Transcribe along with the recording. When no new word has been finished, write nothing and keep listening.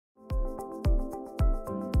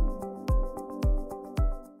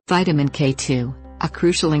Vitamin K2, a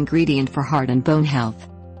crucial ingredient for heart and bone health.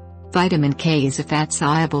 Vitamin K is a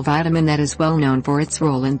fat-soluble vitamin that is well known for its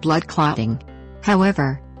role in blood clotting.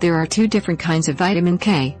 However, there are two different kinds of vitamin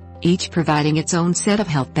K, each providing its own set of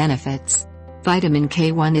health benefits. Vitamin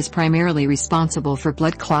K1 is primarily responsible for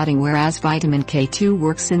blood clotting, whereas vitamin K2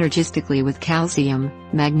 works synergistically with calcium,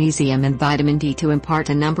 magnesium and vitamin D to impart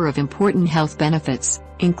a number of important health benefits,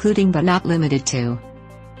 including but not limited to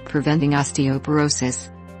preventing osteoporosis,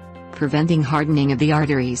 preventing hardening of the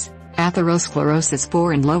arteries, atherosclerosis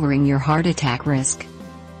 4 and lowering your heart attack risk,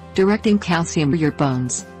 directing calcium to your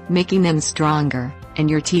bones, making them stronger, and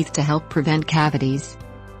your teeth to help prevent cavities.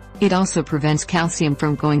 It also prevents calcium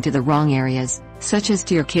from going to the wrong areas, such as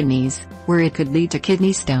to your kidneys, where it could lead to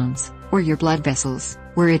kidney stones, or your blood vessels,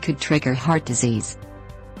 where it could trigger heart disease.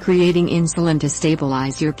 Creating insulin to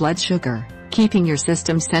stabilize your blood sugar, keeping your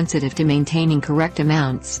system sensitive to maintaining correct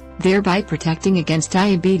amounts, thereby protecting against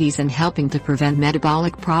diabetes and helping to prevent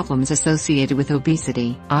metabolic problems associated with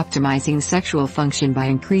obesity. Optimizing sexual function by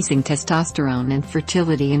increasing testosterone and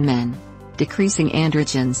fertility in men. Decreasing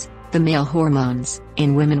androgens, the male hormones,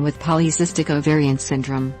 in women with polycystic ovarian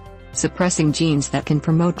syndrome. Suppressing genes that can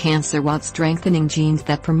promote cancer while strengthening genes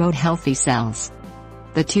that promote healthy cells.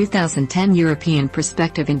 The 2010 European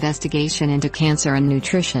Prospective Investigation into Cancer and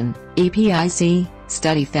Nutrition, EPIC,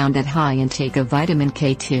 study found that high intake of vitamin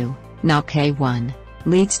K2, not K1,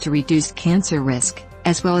 leads to reduced cancer risk,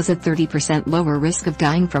 as well as a 30% lower risk of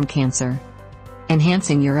dying from cancer.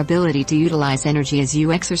 Enhancing your ability to utilize energy as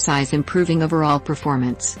you exercise, improving overall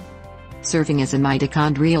performance. Serving as a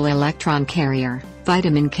mitochondrial electron carrier,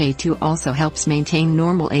 vitamin K2 also helps maintain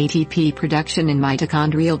normal ATP production in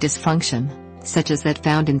mitochondrial dysfunction, such as that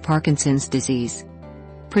found in Parkinson's disease.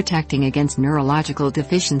 Protecting against neurological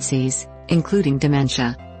deficiencies, including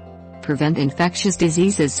dementia. Prevent infectious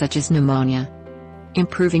diseases such as pneumonia.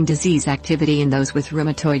 Improving disease activity in those with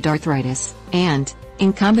rheumatoid arthritis, and,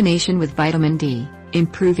 in combination with vitamin D,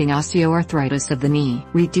 improving osteoarthritis of the knee.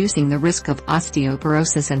 Reducing the risk of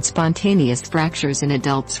osteoporosis and spontaneous fractures in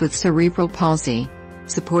adults with cerebral palsy.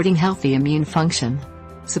 Supporting healthy immune function.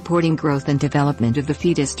 Supporting growth and development of the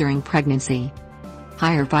fetus during pregnancy.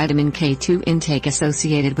 Higher vitamin K2 intake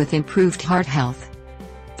associated with improved heart health.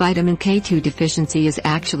 Vitamin K2 deficiency is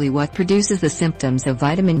actually what produces the symptoms of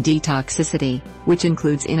vitamin D toxicity, which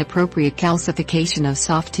includes inappropriate calcification of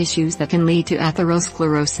soft tissues that can lead to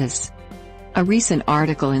atherosclerosis. A recent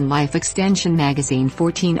article in Life Extension magazine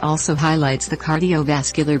 14 also highlights the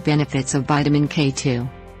cardiovascular benefits of vitamin K2.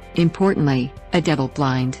 Importantly, a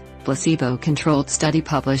double-blind, placebo-controlled study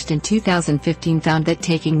published in 2015 found that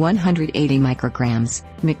taking 180 micrograms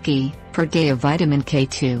 (mg) per day of vitamin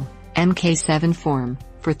K2, MK7 form,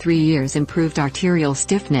 for 3 years improved arterial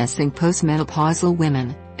stiffness in postmenopausal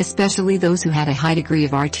women, especially those who had a high degree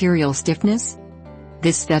of arterial stiffness.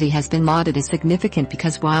 This study has been lauded as significant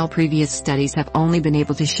because while previous studies have only been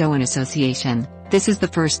able to show an association, this is the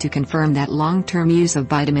first to confirm that long-term use of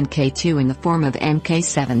vitamin K2 in the form of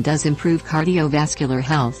MK7 does improve cardiovascular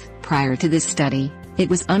health. Prior to this study, it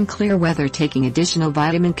was unclear whether taking additional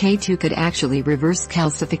vitamin K2 could actually reverse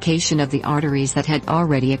calcification of the arteries that had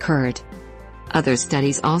already occurred. Other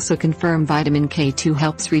studies also confirm vitamin K2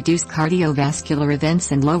 helps reduce cardiovascular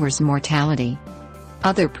events and lowers mortality.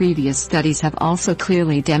 Other previous studies have also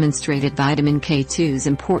clearly demonstrated vitamin K2's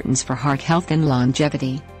importance for heart health and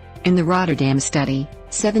longevity. In the Rotterdam study,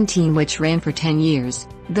 17 which ran for 10 years,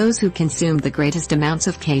 those who consumed the greatest amounts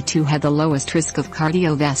of K2 had the lowest risk of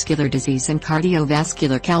cardiovascular disease and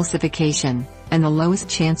cardiovascular calcification, and the lowest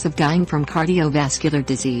chance of dying from cardiovascular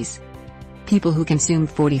disease. People who consumed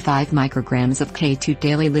 45 micrograms of K2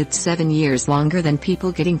 daily lived 7 years longer than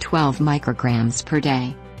people getting 12 micrograms per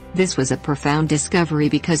day. This was a profound discovery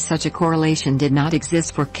because such a correlation did not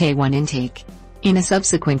exist for K1 intake. In a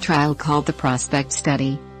subsequent trial called the Prospect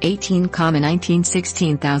Study,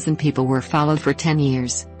 16,000 people were followed for 10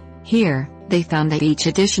 years. Here, they found that each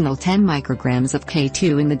additional 10 micrograms of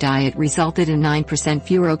K2 in the diet resulted in 9%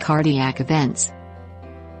 fewer cardiac events.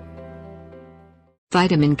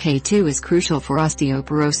 Vitamin K2 is crucial for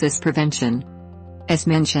osteoporosis prevention. As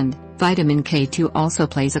mentioned, vitamin K2 also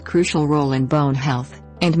plays a crucial role in bone health,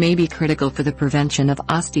 and may be critical for the prevention of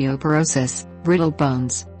osteoporosis, brittle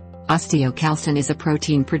bones. Osteocalcin is a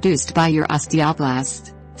protein produced by your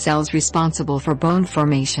osteoblasts, cells responsible for bone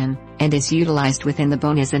formation, and is utilized within the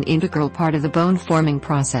bone as an integral part of the bone-forming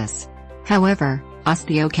process. However,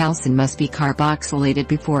 osteocalcin must be carboxylated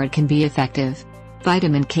before it can be effective.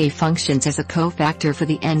 Vitamin K functions as a cofactor for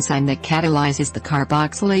the enzyme that catalyzes the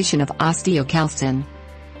carboxylation of osteocalcin.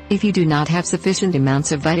 If you do not have sufficient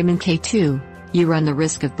amounts of vitamin K2, you run the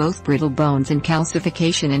risk of both brittle bones and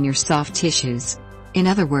calcification in your soft tissues. In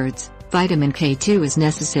other words, vitamin K2 is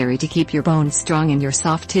necessary to keep your bones strong and your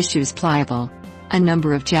soft tissues pliable. A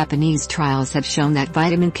number of Japanese trials have shown that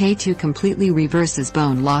vitamin K2 completely reverses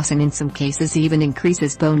bone loss and in some cases even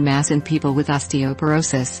increases bone mass in people with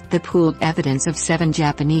osteoporosis. The pooled evidence of 7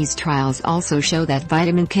 Japanese trials also show that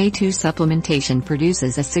vitamin K2 supplementation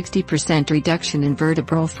produces a 60% reduction in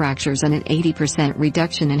vertebral fractures and an 80%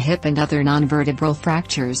 reduction in hip and other non-vertebral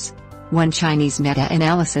fractures. One Chinese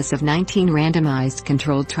meta-analysis of 19 randomized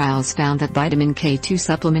controlled trials found that vitamin K2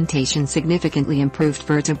 supplementation significantly improved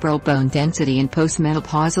vertebral bone density in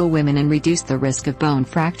postmenopausal women and reduced the risk of bone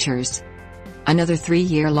fractures. Another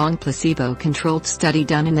 3-year-long placebo-controlled study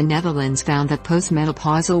done in the Netherlands found that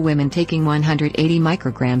postmenopausal women taking 180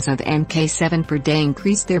 micrograms of MK7 per day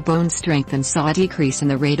increased their bone strength and saw a decrease in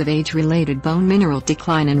the rate of age-related bone mineral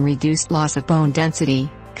decline and reduced loss of bone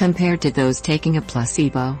density, compared to those taking a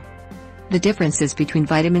placebo. The differences between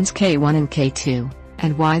vitamins K1 and K2,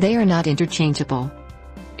 and why they are not interchangeable.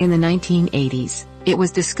 In the 1980s, it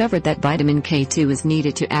was discovered that vitamin K2 is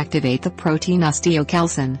needed to activate the protein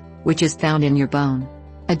osteocalcin, which is found in your bone.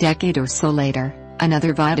 A decade or so later,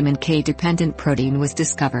 another vitamin K-dependent protein was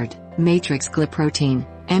discovered, matrix glyprotein,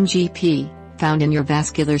 MGP, found in your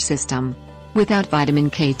vascular system. Without vitamin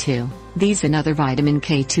K2, these and other vitamin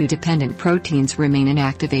K2-dependent proteins remain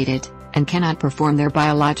inactivated, and cannot perform their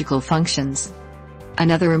biological functions.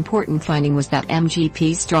 Another important finding was that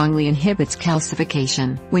MGP strongly inhibits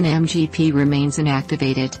calcification. When MGP remains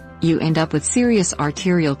inactivated, you end up with serious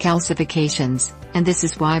arterial calcifications, and this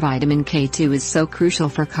is why vitamin K2 is so crucial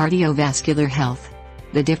for cardiovascular health.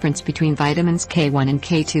 The difference between vitamins K1 and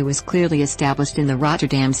K2 was clearly established in the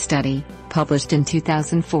Rotterdam study, published in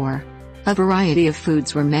 2004. A variety of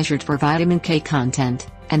foods were measured for vitamin K content,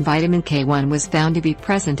 and vitamin K1 was found to be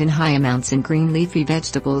present in high amounts in green leafy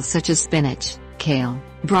vegetables such as spinach, kale,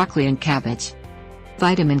 broccoli and cabbage.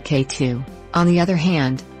 Vitamin K2, on the other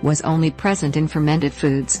hand, was only present in fermented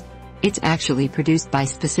foods. It's actually produced by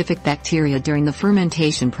specific bacteria during the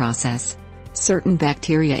fermentation process. Certain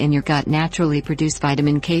bacteria in your gut naturally produce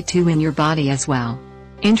vitamin K2 in your body as well.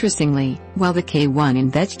 Interestingly, while the K1 in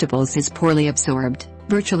vegetables is poorly absorbed,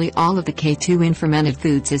 virtually all of the K2 in fermented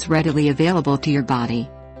foods is readily available to your body.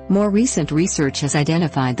 More recent research has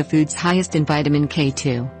identified the foods highest in vitamin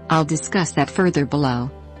K2. I'll discuss that further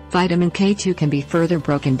below. Vitamin K2 can be further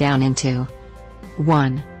broken down into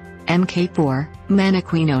 1. MK4,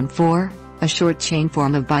 manequinone 4, a short-chain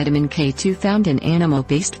form of vitamin K2 found in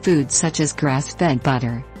animal-based foods such as grass-fed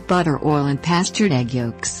butter, butter oil and pastured egg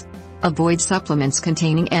yolks. Avoid supplements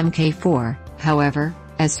containing MK4, however,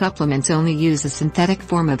 as supplements only use a synthetic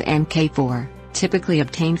form of MK4, typically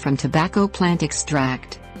obtained from tobacco plant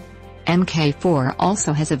extract. MK4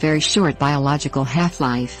 also has a very short biological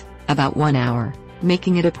half-life, about 1 hour,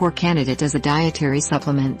 making it a poor candidate as a dietary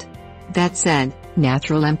supplement. That said,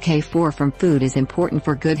 natural MK4 from food is important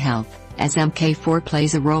for good health, as MK4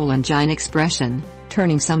 plays a role in gene expression,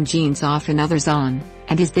 turning some genes off and others on,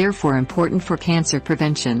 and is therefore important for cancer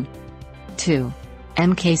prevention. 2.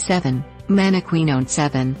 MK7, manequinone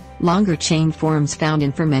 7, longer chain forms found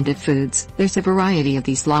in fermented foods. There's a variety of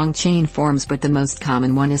these long chain forms, but the most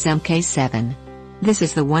common one is MK7. This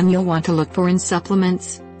is the one you'll want to look for in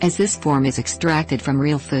supplements, as this form is extracted from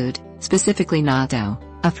real food, specifically natto,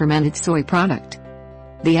 a fermented soy product.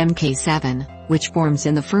 The MK7, which forms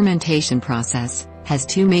in the fermentation process, has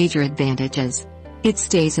 2 major advantages. It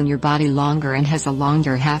stays in your body longer and has a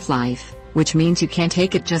longer half-life, which means you can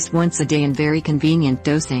take it just once a day in very convenient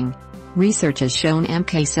dosing. Research has shown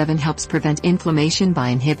MK7 helps prevent inflammation by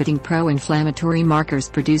inhibiting pro-inflammatory markers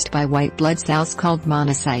produced by white blood cells called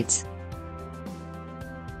monocytes.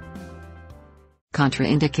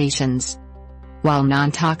 Contraindications. While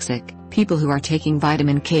non-toxic, people who are taking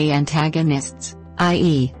vitamin K antagonists,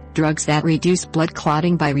 i.e., drugs that reduce blood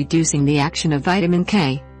clotting by reducing the action of vitamin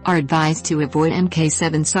K, are advised to avoid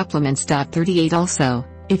MK7 supplements. 38 Also,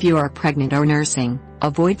 if you are pregnant or nursing,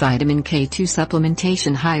 avoid vitamin K2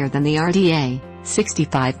 supplementation higher than the RDA,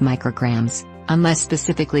 65 micrograms, unless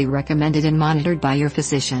specifically recommended and monitored by your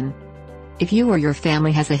physician. If you or your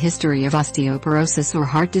family has a history of osteoporosis or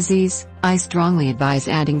heart disease, I strongly advise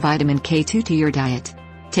adding vitamin K2 to your diet.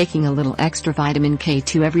 Taking a little extra vitamin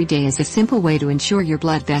K2 every day is a simple way to ensure your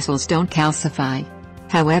blood vessels don't calcify.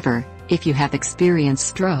 However, if you have experienced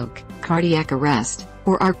stroke, cardiac arrest,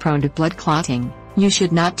 or are prone to blood clotting, you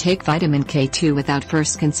should not take vitamin K2 without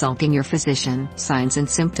first consulting your physician. Signs and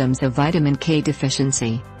symptoms of vitamin K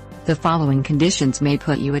deficiency. The following conditions may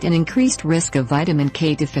put you at an increased risk of vitamin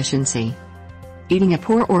K deficiency. Eating a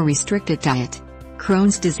poor or restricted diet.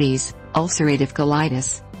 Crohn's disease, ulcerative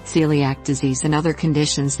colitis, celiac disease and other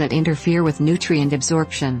conditions that interfere with nutrient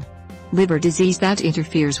absorption. Liver disease that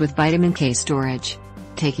interferes with vitamin K storage.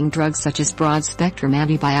 Taking drugs such as broad-spectrum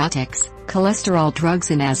antibiotics, cholesterol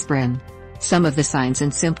drugs and aspirin. Some of the signs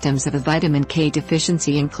and symptoms of a vitamin K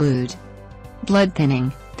deficiency include blood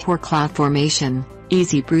thinning, poor clot formation,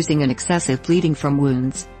 easy bruising and excessive bleeding from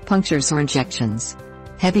wounds, punctures or injections.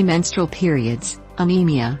 Heavy menstrual periods,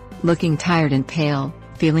 anemia, looking tired and pale,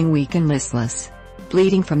 feeling weak and listless.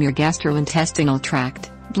 Bleeding from your gastrointestinal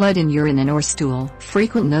tract, blood in urine and or stool,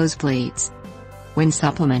 frequent nosebleeds. When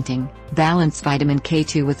supplementing, balance vitamin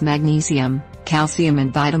K2 with magnesium, calcium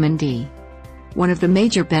and vitamin D. One of the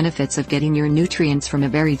major benefits of getting your nutrients from a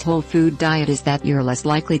varied whole food diet is that you're less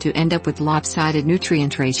likely to end up with lopsided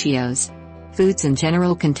nutrient ratios. Foods in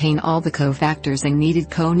general contain all the cofactors and needed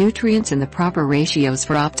co-nutrients in the proper ratios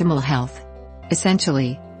for optimal health.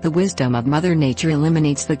 Essentially, the wisdom of Mother Nature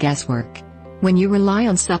eliminates the guesswork. When you rely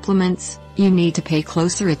on supplements, you need to pay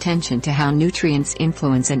closer attention to how nutrients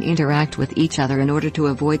influence and interact with each other in order to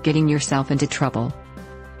avoid getting yourself into trouble.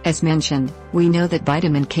 As mentioned, we know that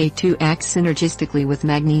vitamin K2 acts synergistically with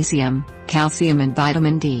magnesium, calcium and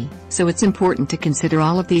vitamin D, so it's important to consider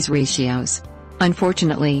all of these ratios.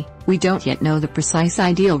 Unfortunately, we don't yet know the precise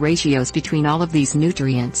ideal ratios between all of these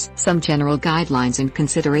nutrients. Some general guidelines and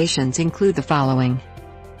considerations include the following.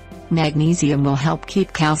 Magnesium will help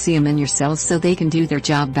keep calcium in your cells so they can do their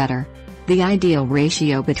job better. The ideal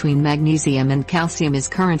ratio between magnesium and calcium is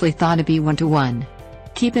currently thought to be 1:1.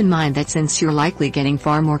 Keep in mind that since you're likely getting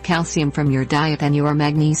far more calcium from your diet than your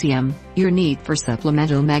magnesium, your need for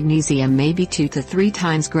supplemental magnesium may be 2 to 3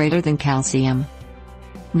 times greater than calcium.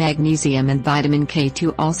 Magnesium and vitamin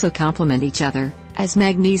K2 also complement each other, as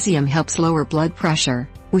magnesium helps lower blood pressure,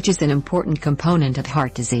 which is an important component of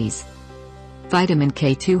heart disease. Vitamin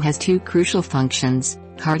K2 has 2 crucial functions: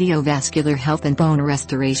 cardiovascular health and bone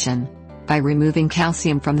restoration. By removing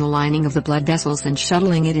calcium from the lining of the blood vessels and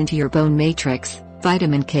shuttling it into your bone matrix,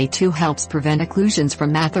 vitamin K2 helps prevent occlusions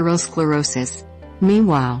from atherosclerosis.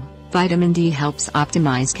 Meanwhile, vitamin D helps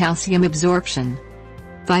optimize calcium absorption.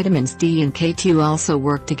 Vitamins D and K2 also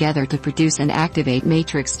work together to produce and activate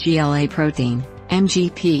matrix GLA protein,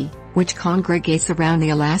 MGP, which congregates around the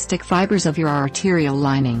elastic fibers of your arterial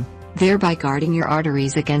lining, thereby guarding your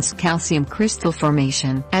arteries against calcium crystal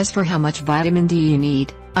formation. As for how much vitamin D you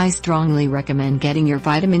need, I strongly recommend getting your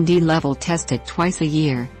vitamin D level tested twice a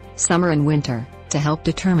year, summer and winter, to help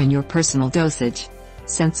determine your personal dosage.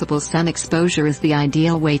 Sensible sun exposure is the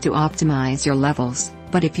ideal way to optimize your levels,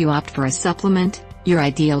 but if you opt for a supplement, your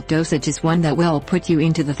ideal dosage is one that will put you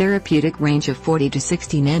into the therapeutic range of 40 to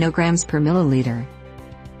 60 nanograms per milliliter.